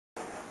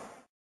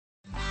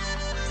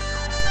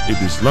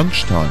It is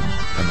lunchtime,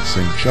 and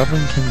St.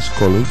 Chavington's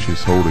College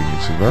is holding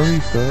its very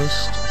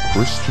first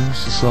Christian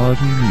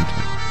Society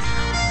meeting.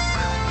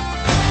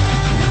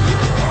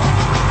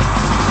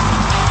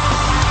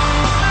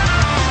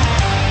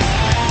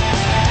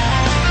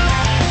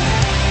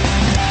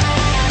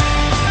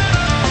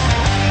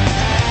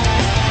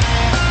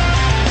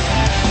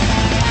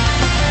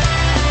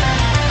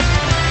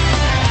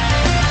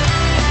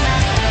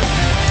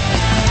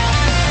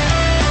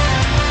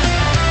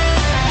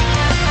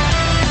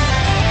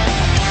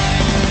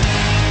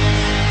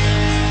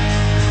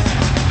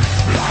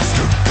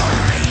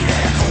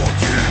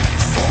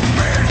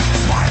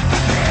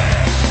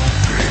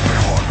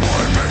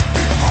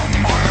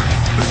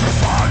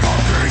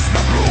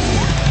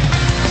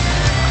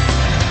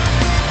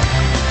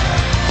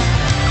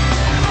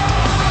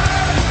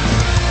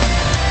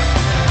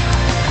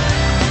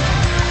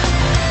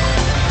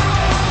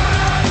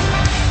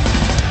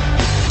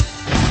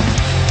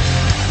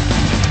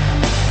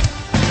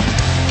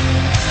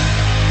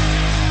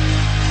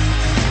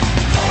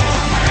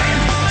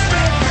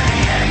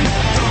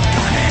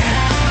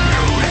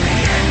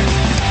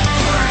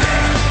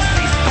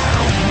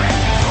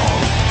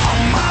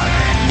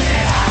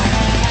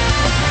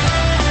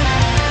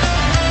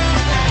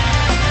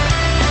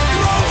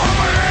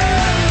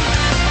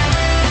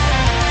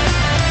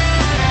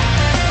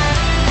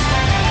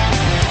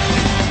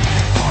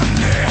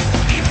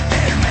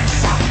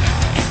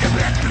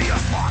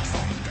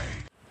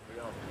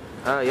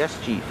 Yes,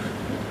 Chief.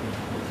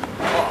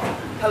 Oh,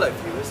 hello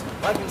viewers.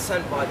 I've been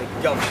sent by the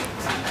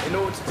government in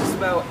order to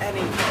dispel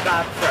any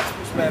bad press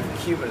which may have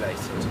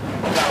accumulated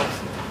about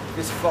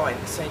this fine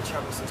St.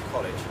 Chavington's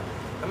College.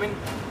 I mean,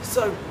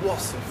 so what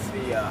if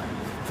the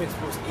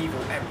principal's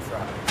evil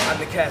emperor and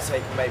the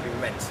caretaker may be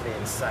mentally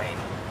insane?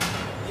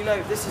 You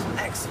know, this is an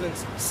excellent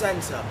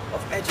centre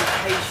of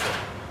education.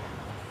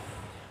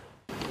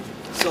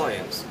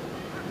 Science.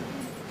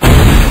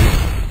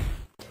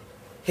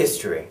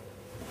 History.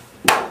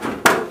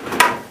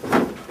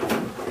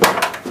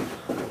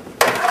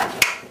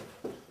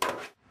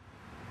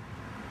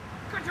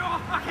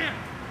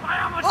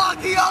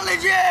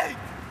 Archaeology!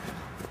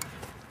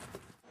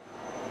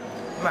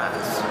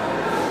 Maths.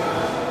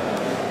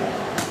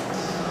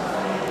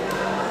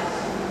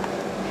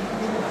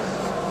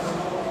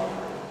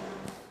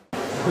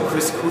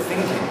 Critical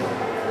thinking.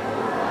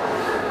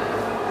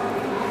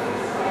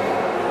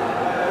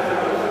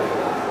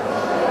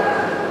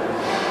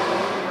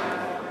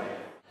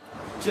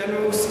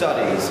 General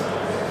studies.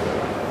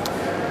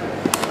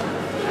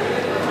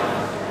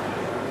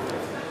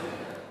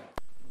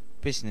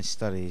 Business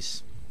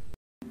studies.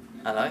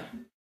 Hello?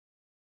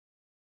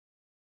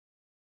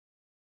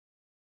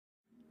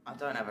 I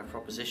don't have a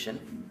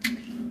proposition.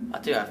 I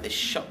do have this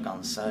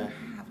shotgun, so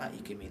how about you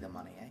give me the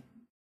money, eh?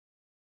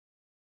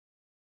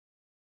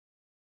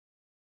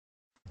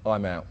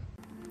 I'm out.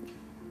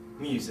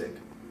 Music.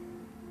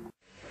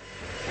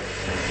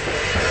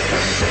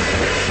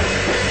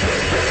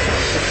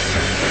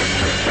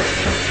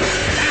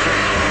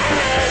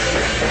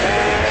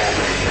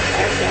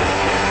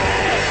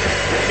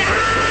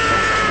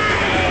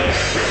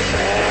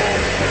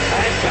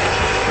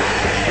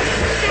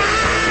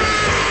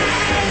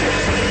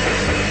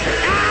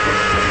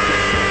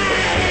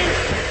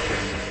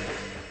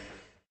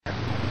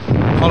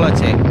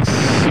 Politics.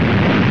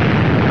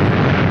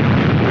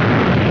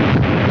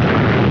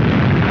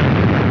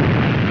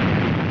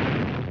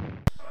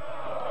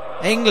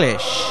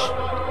 English.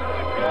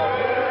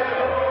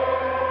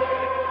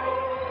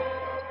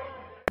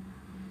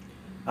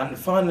 And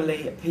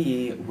finally,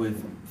 PE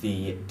with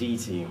the D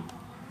team.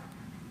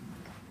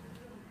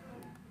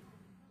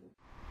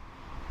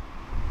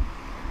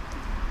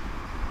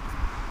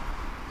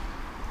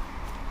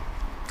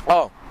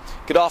 Oh,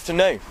 good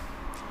afternoon.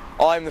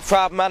 I'm the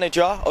proud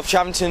manager of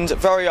Chavington's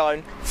very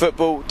own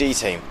football D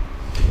team.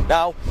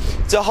 Now,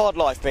 it's a hard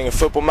life being a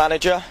football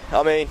manager.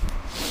 I mean,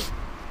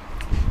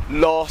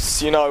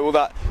 loss, you know, all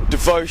that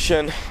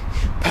devotion,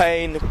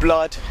 pain,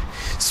 blood,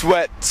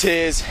 sweat,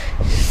 tears,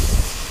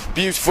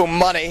 beautiful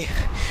money,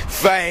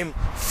 fame,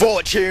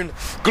 fortune,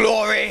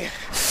 glory,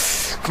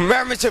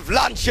 commemorative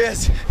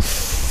lunches.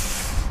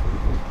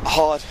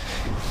 Hard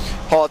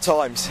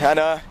times. And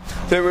I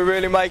think we're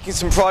really making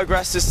some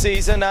progress this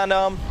season, and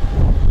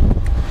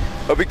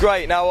it'll be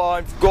great. Now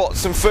I've got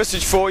some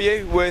footage for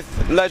you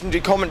with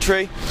legendary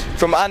commentary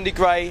from Andy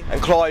Gray and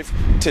Clive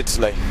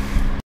Tidsley.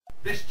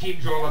 This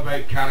team's all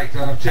about character,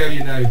 I'll tell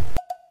you now.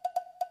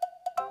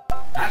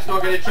 That's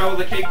not going to trouble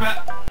the keeper.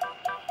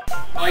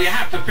 Oh, you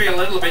have to feel a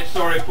little bit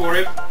sorry for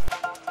him.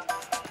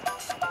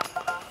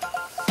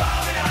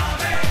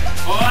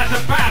 Oh, that's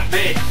a bad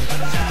miss.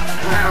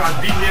 Well,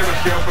 I've been there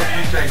myself a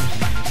few times.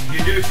 You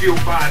do feel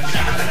bad when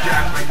you have a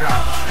jab like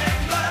that.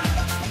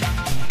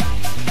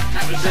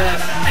 That was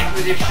a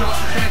speculative shot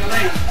to say the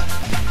least.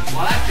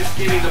 Well, that's just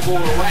giving the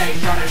ball away,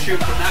 trying to shoot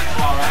from that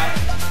far out.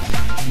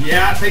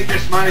 Yeah, I think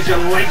this manager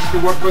likes to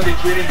work on the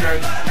training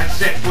ground and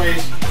set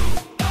plays.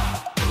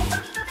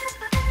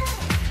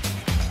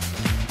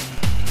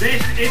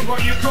 This is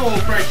what you call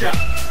pressure.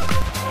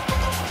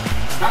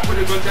 That would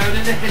have gone down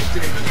in the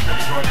history books if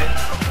he got it.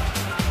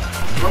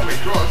 Lovely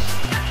cross.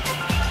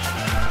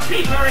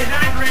 Keeper is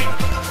angry.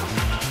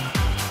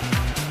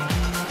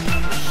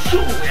 So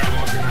well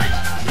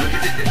organised. Look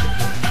at the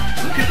discipline.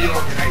 Look at the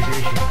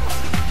organisation.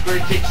 It's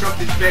going to take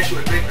something special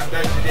to break them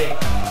down today.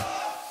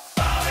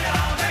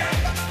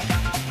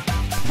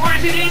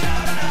 Fires it in.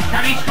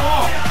 Can he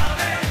score?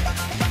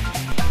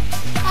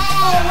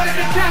 Oh, what a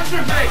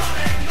catastrophe!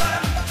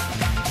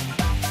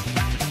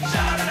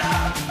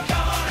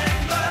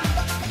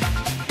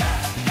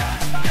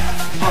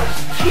 Oh,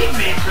 his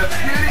teammates are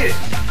furious.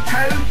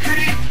 How could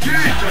he do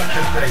such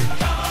a thing?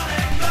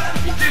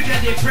 You do get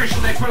the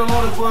impression they put a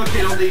lot of work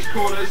in on these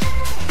corners.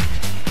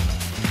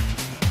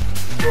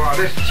 Wow,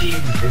 this team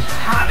is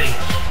having a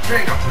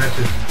string of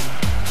misses.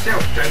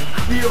 Self-doubt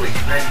clearly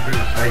spread through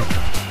the side.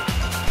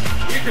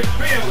 You can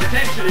feel the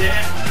tension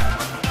here.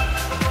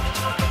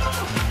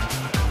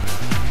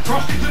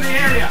 Crossed into the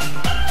area.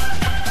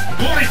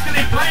 Ball is still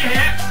in play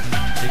here.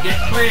 It gets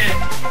clear.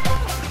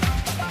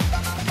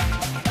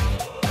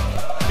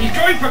 He's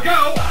going for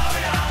goal.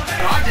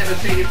 But I've never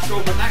seen him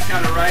score from that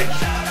kind of range.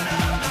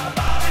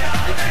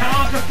 They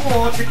can't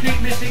afford to keep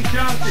missing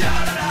chances.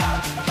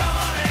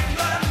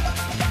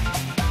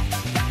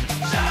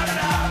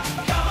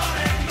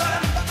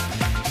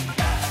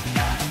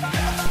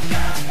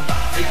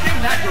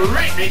 That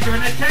directly to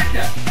an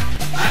attacker.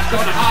 That's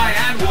gone high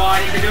and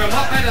wide. He can do a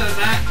lot better than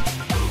that.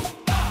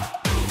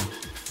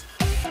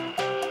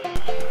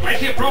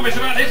 Plenty of promise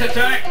about this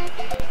attack.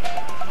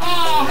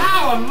 Oh,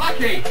 how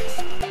unlucky.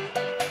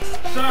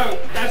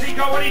 So, has he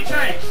got what he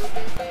takes?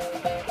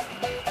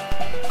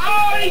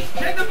 Oh, he's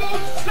sent the ball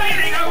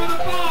sailing over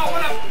the bar.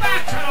 What a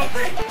bad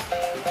penalty.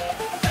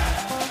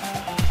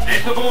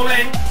 There's the ball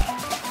in.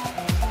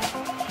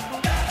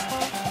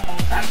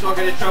 That's not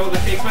going to trouble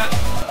the keeper.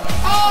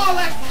 Oh,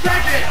 that's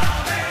tragic!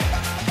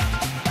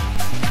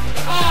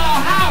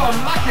 Oh, how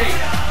unlucky!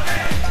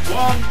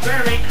 One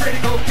very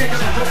critical kick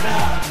of the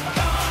football.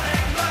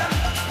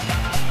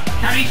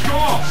 Can he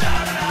score?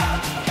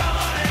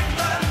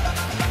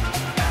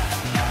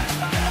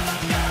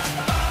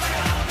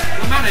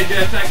 The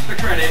manager takes the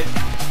credit.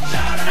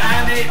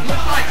 And it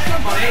looks like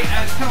somebody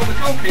has told the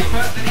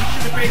goalkeeper that he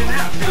should have been an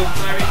outfield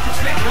player. He's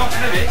completely off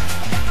limit.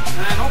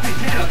 And off his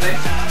head, I think.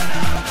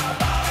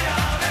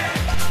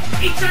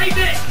 He saved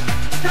it!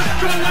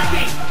 Just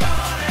unlucky!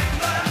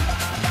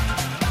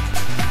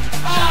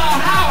 Oh,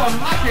 how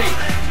unlucky!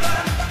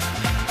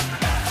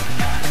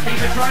 The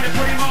keeper trying to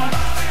put him on.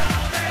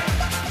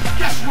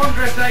 Just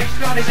wonder if they've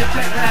started to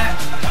take their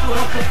foot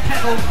off the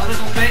pedal a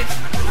little bit.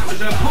 That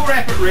was a poor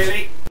effort,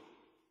 really.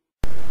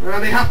 Well,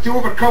 they have to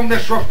overcome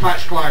this rough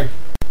patch, Clive.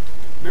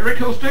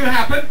 Miracles do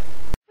happen.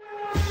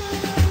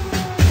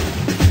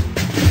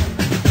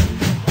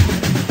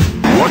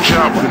 Watch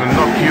out, we're gonna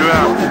knock you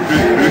out.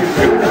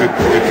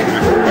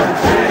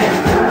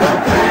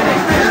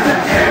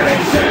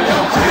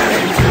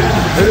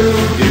 Who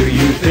do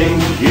you think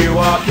you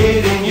are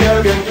kidding,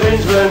 Jurgen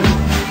Klinsmann?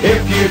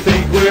 If you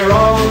think we're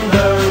on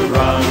the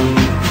run,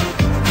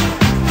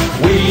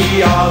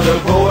 we are the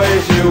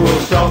boys who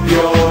will stop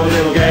your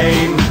little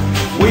game.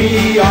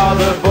 We are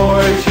the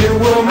boys who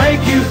will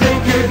make you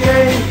think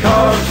again.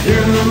 'Cause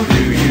who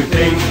do you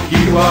think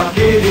you are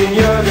kidding,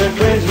 Jurgen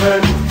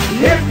Klinsmann?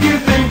 If you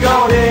think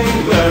all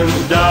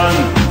England's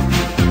done.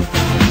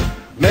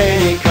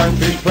 Many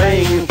countries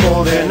playing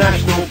for their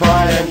national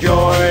pride and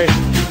joy.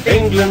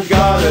 England's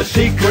got a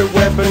secret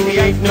weapon, he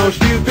ain't no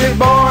stupid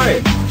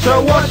boy.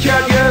 So watch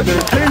out,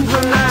 Jurgen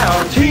Klinsmann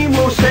now, team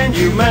will send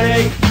you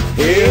money.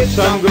 Here's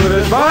some good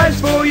advice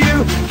for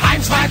you.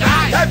 Eins, zwei,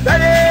 drei. Get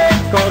ready!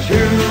 'Cause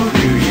who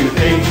do you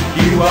think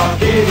you are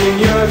kidding,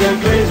 Jurgen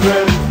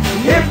Klinsmann?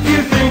 If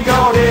you think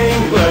all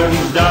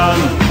England's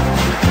done.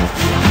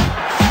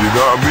 You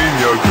know what I mean,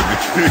 Jurgen?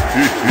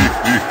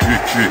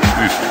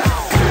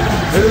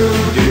 Who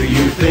do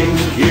you think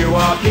you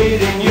are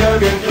kidding,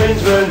 Jurgen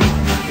Klinsmann?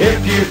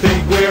 If you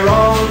think we're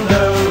on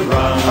the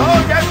run.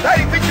 Oh, get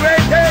ready,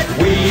 situated!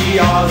 We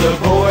are the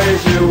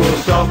boys who will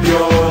stop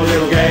your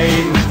little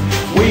game.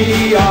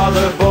 We are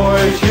the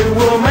boys who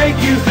will make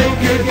you think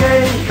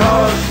again.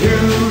 'Cause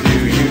who do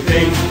you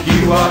think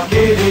you are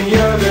kidding,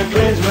 Jurgen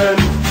Klinsmann?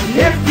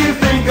 If you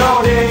think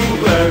all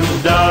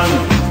England's done.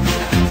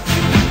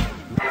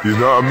 You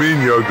know what I mean,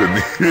 Jurgen?